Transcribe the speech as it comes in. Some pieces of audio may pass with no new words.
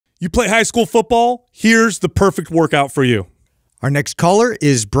You play high school football? Here's the perfect workout for you. Our next caller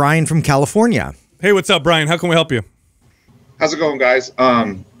is Brian from California. Hey, what's up, Brian? How can we help you? How's it going, guys? I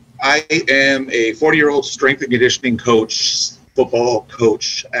am a 40-year-old strength and conditioning coach, football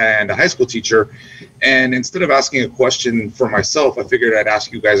coach, and a high school teacher. And instead of asking a question for myself, I figured I'd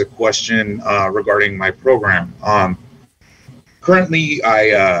ask you guys a question regarding my program. Currently,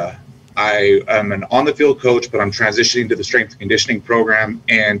 I am an on-the-field coach, but I'm transitioning to the strength and conditioning program.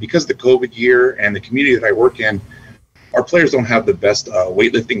 And because of the COVID year and the community that I work in, our players don't have the best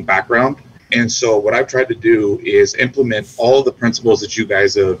weightlifting background. And so what I've tried to do is implement all of the principles that you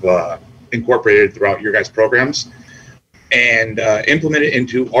guys have incorporated throughout your guys' programs and implement it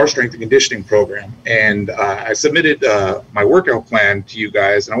into our strength and conditioning program. And I submitted my workout plan to you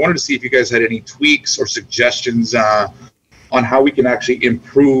guys, and I wanted to see if you guys had any tweaks or suggestions on how we can actually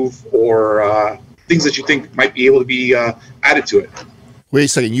improve or things that you think might be able to be added to it. Wait a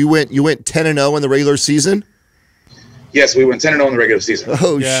second, you went 10-0 in the regular season? Yes, we went 10-0 in the regular season.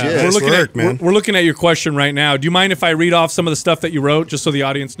 Oh, shit. We're looking at your question right now. Do you mind if I read off some of the stuff that you wrote, just so the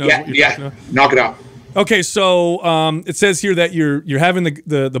audience knows what you're talking about? Knock it out. Okay, so it says here that you're having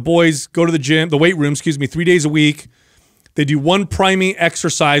the boys go to the gym, the weight room, 3 days a week. They do one priming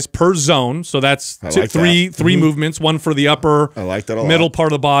exercise per zone, so that's three movements, one for the upper, middle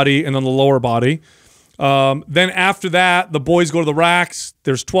part of the body, and then the lower body. Then after that, the boys go to the racks.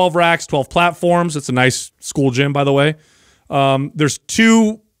 There's 12 racks, 12 platforms. It's a nice school gym, by the way. There's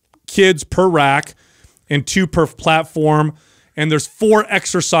 2 kids per rack and 2 per platform, and there's 4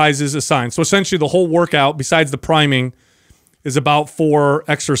 exercises assigned. So essentially the whole workout, besides the priming, is about 4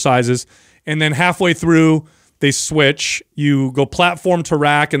 exercises. And then halfway through, they switch. You go platform to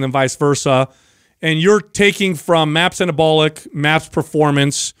rack and then vice versa. And you're taking from MAPS Anabolic, MAPS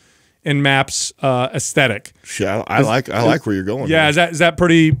Performance, and MAPS Aesthetic. I like where you're going. Yeah, is that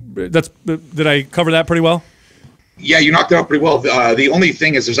pretty? Did I cover that pretty well? Yeah, you knocked it out pretty well. The only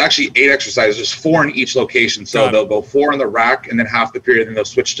thing is there's actually 8 exercises. There's 4 in each location. So they'll go 4 in the rack and then half the period, and they'll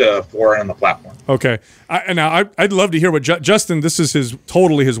switch to 4 on the platform. Okay. Now I'd love to hear what Justin, this is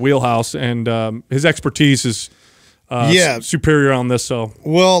totally his wheelhouse, and his expertise is superior on this. So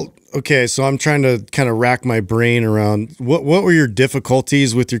okay, so I'm trying to kind of rack my brain around what were your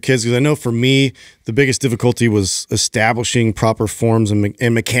difficulties with your kids? Because I know for me, the biggest difficulty was establishing proper forms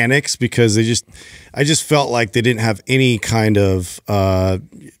and mechanics, because I just felt like they didn't have any kind of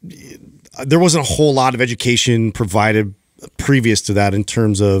there wasn't a whole lot of education provided previous to that in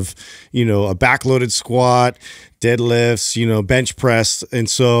terms of, a backloaded squat, deadlifts, bench press. And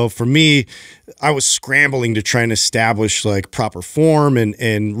so for me, I was scrambling to try and establish like proper form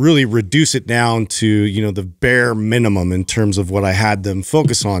and really reduce it down to, the bare minimum in terms of what I had them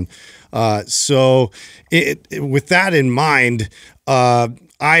focus on. So with that in mind,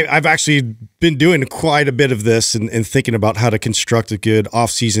 I've actually been doing quite a bit of this and thinking about how to construct a good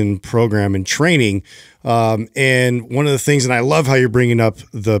off-season program and training. And one of the things, and I love how you're bringing up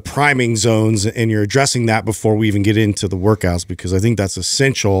the priming zones and you're addressing that before we even get into the workouts, because I think that's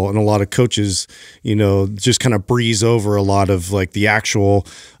essential. And a lot of coaches, just kind of breeze over a lot of like the actual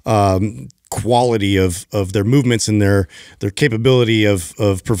quality of their movements and their capability of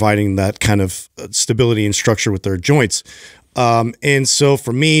providing that kind of stability and structure with their joints. And so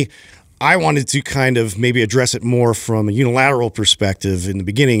for me, I wanted to kind of maybe address it more from a unilateral perspective in the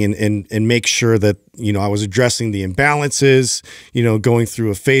beginning and make sure that, I was addressing the imbalances, going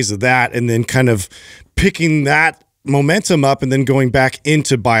through a phase of that, and then kind of picking that momentum up and then going back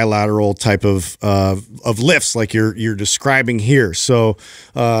into bilateral type of lifts like you're describing here. So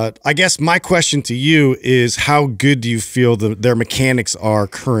I guess my question to you is, how good do you feel their mechanics are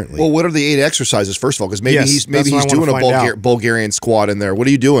currently? Well, what are the 8 exercises, first of all? Because maybe he's doing a Bulgarian squat in there. What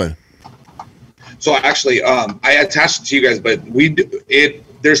are you doing? So actually, I attached it to you guys, but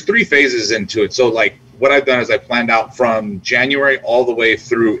there's 3 phases into it. So like what I've done is I planned out from January all the way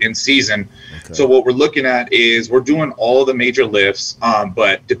through in season. Okay. So what we're looking at is we're doing all the major lifts,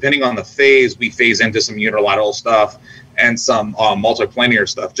 but depending on the phase, we phase into some unilateral stuff and some multiplanar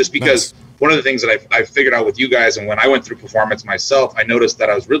stuff, just because one of the things that I figured out with you guys, and when I went through performance myself, I noticed that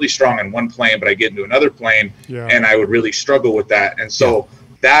I was really strong in one plane, but I get into another plane and I would really struggle with that. And so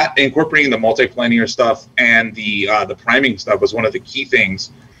that incorporating the multiplanar stuff and the priming stuff was one of the key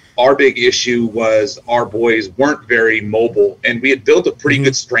things. Our big issue was our boys weren't very mobile, and we had built a pretty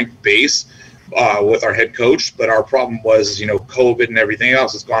good strength base with our head coach, but our problem was, COVID and everything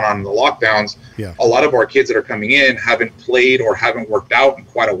else that's gone on in the lockdowns. Yeah. A lot of our kids that are coming in haven't played or haven't worked out in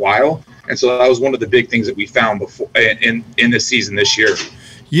quite a while. And so that was one of the big things that we found before in this season this year.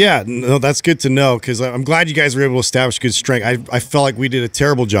 Yeah, no, that's good to know, because I'm glad you guys were able to establish good strength. I felt like we did a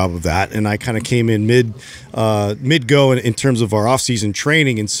terrible job of that, and I kind of came in mid-go in terms of our off-season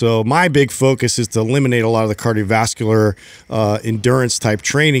training. And so my big focus is to eliminate a lot of the cardiovascular endurance type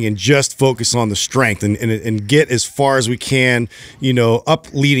training and just focus on the strength and get as far as we can, up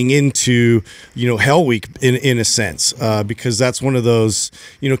leading into, Hell Week in a sense, because that's one of those,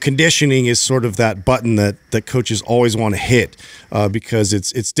 conditioning is sort of that button that coaches always want to hit, because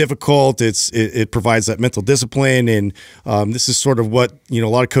it's difficult. It provides that mental discipline, and this is sort of what a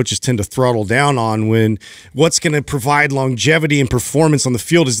lot of coaches tend to throttle down on, when what's going to provide longevity and performance on the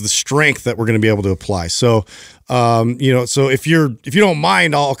field is the strength that we're going to be able to apply. So so if you don't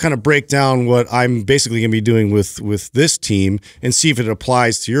mind, I'll kind of break down what I'm basically going to be doing with this team and see if it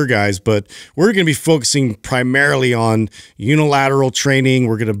applies to your guys. But we're going to be focusing primarily on unilateral training.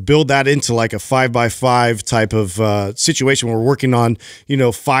 We're going to build that into like a 5x5 type of situation where we're working on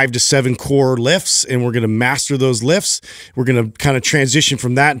 5 to 7 core lifts, and we're going to master those lifts. We're going to kind of transition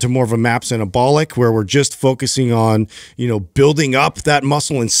from that into more of a MAPS anabolic, where we're just focusing on building up that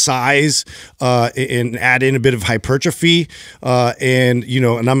muscle and size, and add in a bit of hypertrophy, and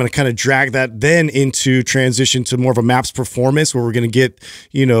I'm going to kind of drag that then into transition to more of a MAPS performance, where we're going to get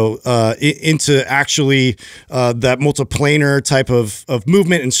into actually that multiplanar type of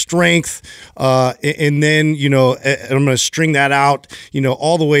movement and strength, and then I'm going to string that out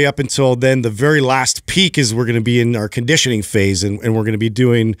all the way up until then the very last peak is we're going to be in our conditioning phase, and we're going to be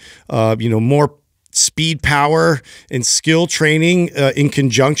doing more speed, power, and skill training in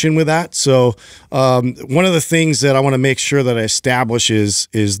conjunction with that. So one of the things that I want to make sure that I establish is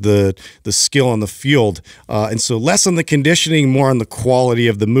the skill on the field, and so less on the conditioning, more on the quality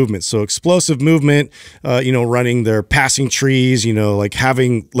of the movement. So explosive movement, running their passing trees, like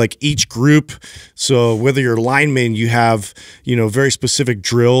having like each group. So whether you're linemen, you have very specific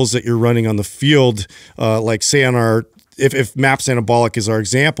drills that you're running on the field, like say on our if MAPS anabolic is our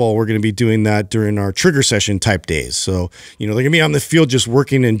example, we're going to be doing that during our trigger session type days. So, they're going to be on the field just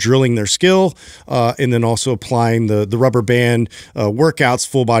working and drilling their skill, and then also applying the rubber band workouts,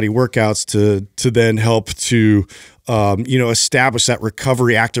 full body workouts to then help to establish that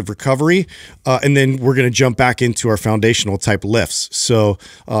recovery, active recovery. And then we're going to jump back into our foundational type lifts. So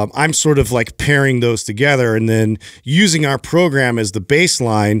I'm sort of like pairing those together and then using our program as the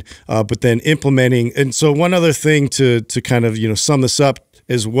baseline, but then implementing. And so one other thing to kind of, sum this up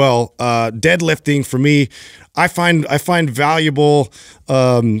as well, deadlifting for me, I find valuable.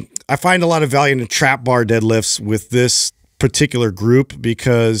 I find a lot of value in the trap bar deadlifts with this particular group,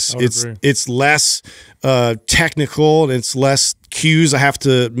 because it's less technical and it's less cues I have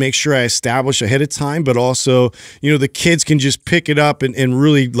to make sure I establish ahead of time, but also the kids can just pick it up and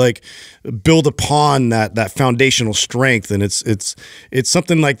really like build upon that foundational strength. And it's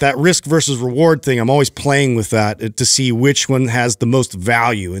something like that risk versus reward thing. I'm always playing with that to see which one has the most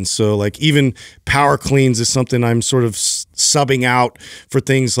value. And so like even power cleans is something I'm sort of subbing out for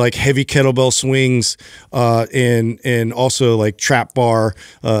things like heavy kettlebell swings, and also like trap bar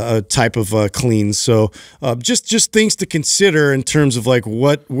type of cleans. So just things to consider in terms of like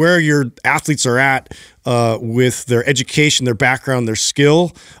where your athletes are at with their education, their background, their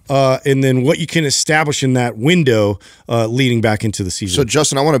skill, and then what you can establish in that window leading back into the season. So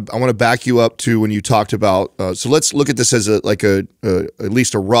Justin, I want to back you up to when you talked about. So let's look at this as at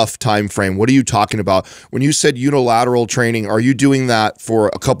least a rough time frame. What are you talking about when you said unilateral training? Are you doing that for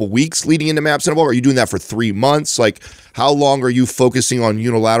a couple weeks leading into MAPS anabolic? Are you doing that for 3 months? Like, how long are you focusing on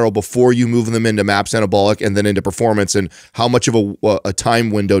unilateral before you move them into MAPS anabolic and then into performance? And how much of a time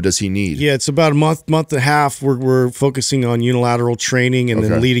window does he need? Yeah, it's about a month and a half. We're focusing on unilateral training, and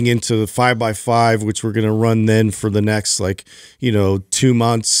then leading into the 5x5, which we're going to run then for the next 2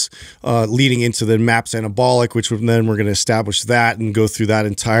 months, leading into the MAPS anabolic, which then we're going to establish that and go through that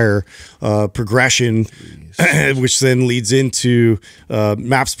entire progression, which then leads into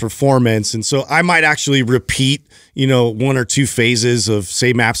MAPS performance. And so I might actually repeat 1 or 2 phases of,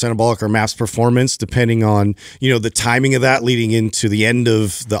 say, MAPS anabolic or MAPS performance, depending on, the timing of that leading into the end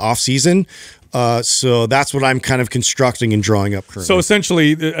of the off season. So that's what I'm kind of constructing and drawing up currently. So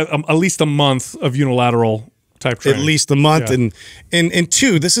essentially at least a month of unilateral type training. At least a month. Yeah. And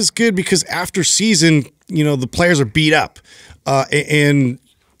 2, this is good because after season, the players are beat up. And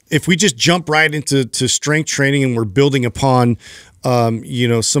if we just jump right into strength training and we're building upon you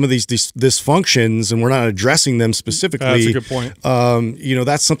know, some of these dysfunctions, and we're not addressing them specifically. That's a good point. You know,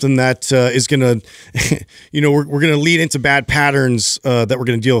 that's something that is going to, you know, we're going to lead into bad patterns that we're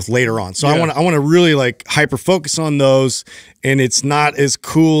going to deal with later on. So I want to really like hyper focus on those, and it's not as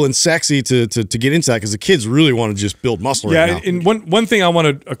cool and sexy to get into that because the kids really want to just build muscle right now. And one thing I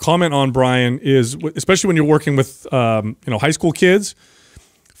want to comment on, Brian, is especially when you're working with you know, high school kids,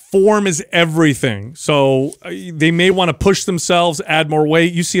 form is everything. So they may want to push themselves, add more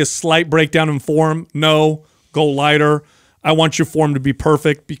weight. You see a slight breakdown in form, no, go lighter. I want your form to be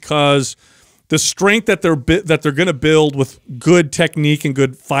perfect, because the strength that they're going to build with good technique and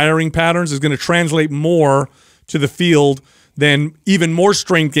good firing patterns is going to translate more to the field than even more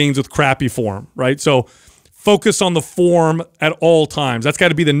strength gains with crappy form, right? So focus on the form at all times. That's got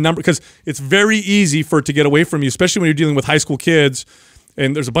to be the number, because it's very easy for it to get away from you, especially when you're dealing with high school kids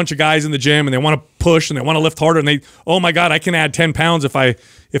and there's a bunch of guys in the gym and they want to push and they want to lift harder and they, oh my God, I can add 10 pounds if I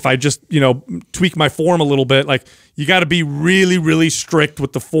just, you know, tweak my form a little bit. Like, you got to be really, really strict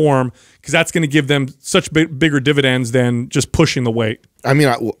with the form, because that's going to give them such bigger dividends than just pushing the weight. I mean,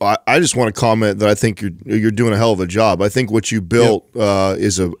 I just want to comment that I think you're doing a hell of a job. I think what you built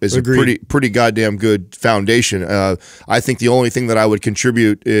is a pretty goddamn good foundation. I think the only thing that I would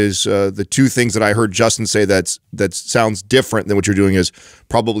contribute is the two things that I heard Justin say that sounds different than what you're doing is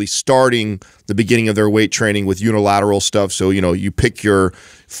probably starting the beginning of their weight training with unilateral stuff. So, you know, you pick your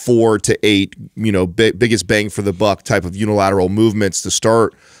 4 to 8, you know, biggest bang for the buck type of unilateral movements to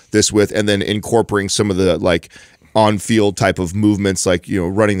start this with, and then incorporating some of the like on-field type of movements, like, you know,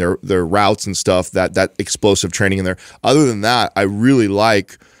 running their routes and stuff, that explosive training in there. Other than that, I really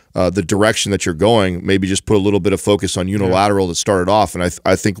like the direction that you're going. Maybe just put a little bit of focus on unilateral to start it off, and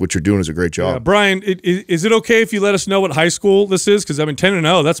I think what you're doing is a great job. Yeah. Brian, is it okay if you let us know what high school this is? Because I mean,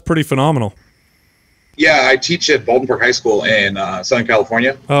 10-0, that's pretty phenomenal. Yeah, I teach at Baldwin Park High School in Southern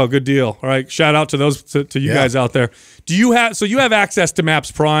California. Oh, good deal. All right, shout out to those to you guys out there. Do you have access to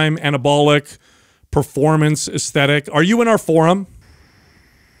MAPS Prime, Anabolic, Performance, Aesthetic? Are you in our forum?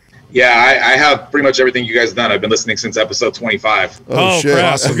 Yeah, I have pretty much everything you guys have done. I've been listening since episode 25. Oh shit!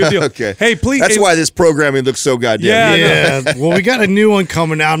 Crap. Awesome. Good deal. Okay. Hey, please. That's why this programming looks so goddamn. Yeah. Well, we got a new one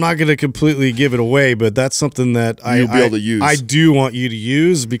coming out. I'm not going to completely give it away, but that's something that you'll be able to use. I do want you to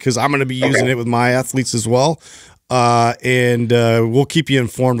use, because I'm going to be using it with my athletes as well. And we'll keep you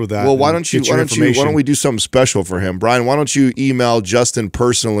informed with that. Well, why don't we do something special for him, Brian? Why don't you email Justin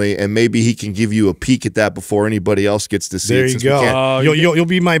personally, and maybe he can give you a peek at that before anybody else gets to see it. There you go. You'll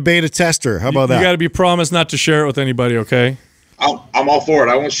be my beta tester. How about that? You got to be promised not to share it with anybody, okay? I'm all for it.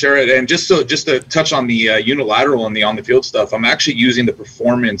 I won't share it. And just to touch on the unilateral and the on the field stuff, I'm actually using the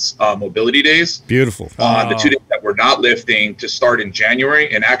performance mobility days. Beautiful. The 2 days that we're not lifting to start in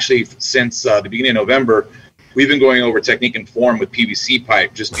January, and actually since the beginning of November, we've been going over technique and form with PVC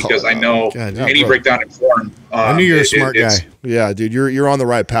pipe, just because I know any breakdown in form. I knew you're a smart guy. Yeah, dude, you're on the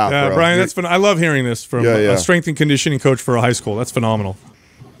right path. Yeah, bro. Brian, that's I love hearing this from a strength and conditioning coach for a high school. That's phenomenal.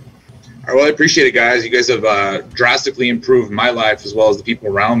 All right, well, I appreciate it, guys. You guys have drastically improved my life as well as the people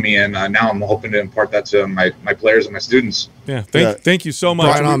around me, and now I'm hoping to impart that to my players and my students. Yeah, thank you so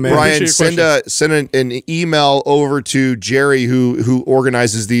much. Brian, send an email over to Jerry, who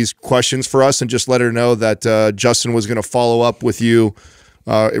organizes these questions for us, and just let her know that Justin was going to follow up with you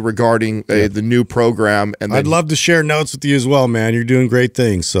regarding the new program. And I'd love to share notes with you as well, man. You're doing great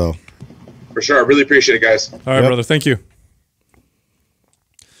things. So for sure, I really appreciate it, guys. All right, brother. Thank you.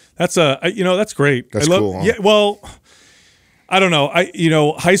 That's that's great. That's cool. Huh? Yeah, well, I don't know.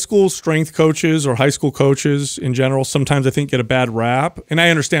 High school strength coaches or high school coaches in general sometimes I think get a bad rap, and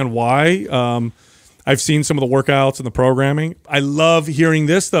I understand why. I've seen some of the workouts and the programming. I love hearing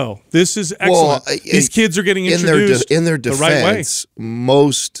this though. This is excellent. Well, These kids are getting introduced in their defense. The right way.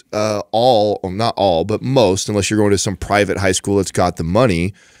 Most, not all, but most, unless you're going to some private high school that's got the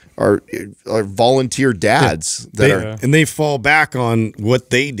money, are volunteer dads and they fall back on what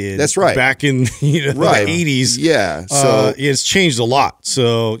they did. That's right. Back in the 80s. Yeah. So it's changed a lot.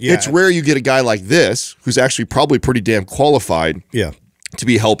 So yeah. It's rare you get a guy like this who's actually probably pretty damn qualified. Yeah. To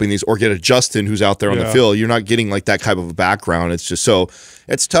be helping these, or get a Justin who's out there on the field. You're not getting like that type of a background. It's just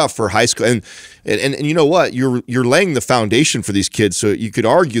it's tough for high school. And you know what? You're laying the foundation for these kids. So you could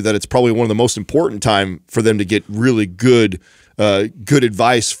argue that it's probably one of the most important time for them to get really good good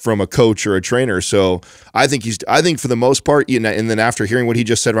advice from a coach or a trainer. So I think for the most part, and then after hearing what he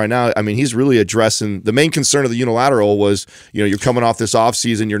just said right now, I mean, he's really addressing the main concern of the unilateral was, you're coming off this off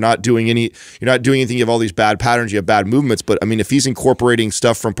season, you're not doing anything, you have all these bad patterns, you have bad movements. But I mean, if he's incorporating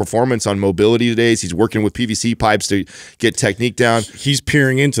stuff from performance on mobility days, he's working with PVC pipes to get technique down. He's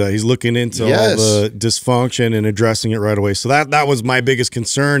peering into, he's looking into all the dysfunction and addressing it right away. So that was my biggest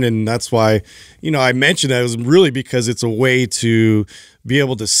concern, and that's why, I mentioned that it was really because it's a way to be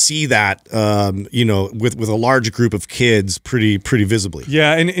able to see that, with a large group of kids pretty visibly.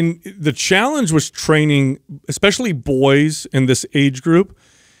 Yeah, and the challenge was training, especially boys in this age group.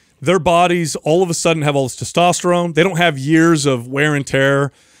 Their bodies all of a sudden have all this testosterone. They don't have years of wear and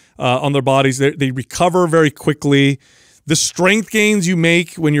tear on their bodies. They recover very quickly. The strength gains you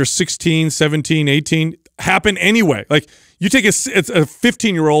make when you're 16, 17, 18 happen anyway. Like, you take a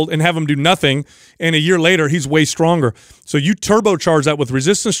 15-year-old and have him do nothing, and a year later he's way stronger. So you turbocharge that with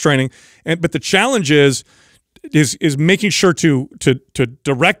resistance training. But the challenge is making sure to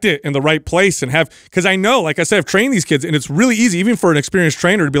direct it in the right place and because I know, like I said, I've trained these kids, and it's really easy, even for an experienced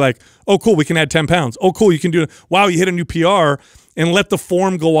trainer, to be like, oh, cool, we can add 10 pounds. Oh, cool, you can do it. Wow, you hit a new PR, and let the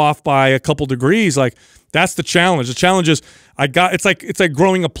form go off by a couple degrees. Like, that's the challenge. The challenge is it's like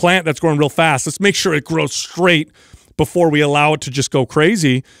growing a plant that's growing real fast. Let's make sure it grows straight before we allow it to just go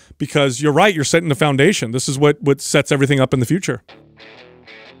crazy, because you're right, you're setting the foundation. This is what sets everything up in the future.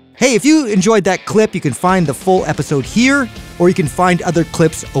 Hey, if you enjoyed that clip, you can find the full episode here, or you can find other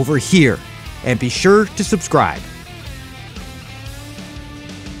clips over here. And be sure to subscribe.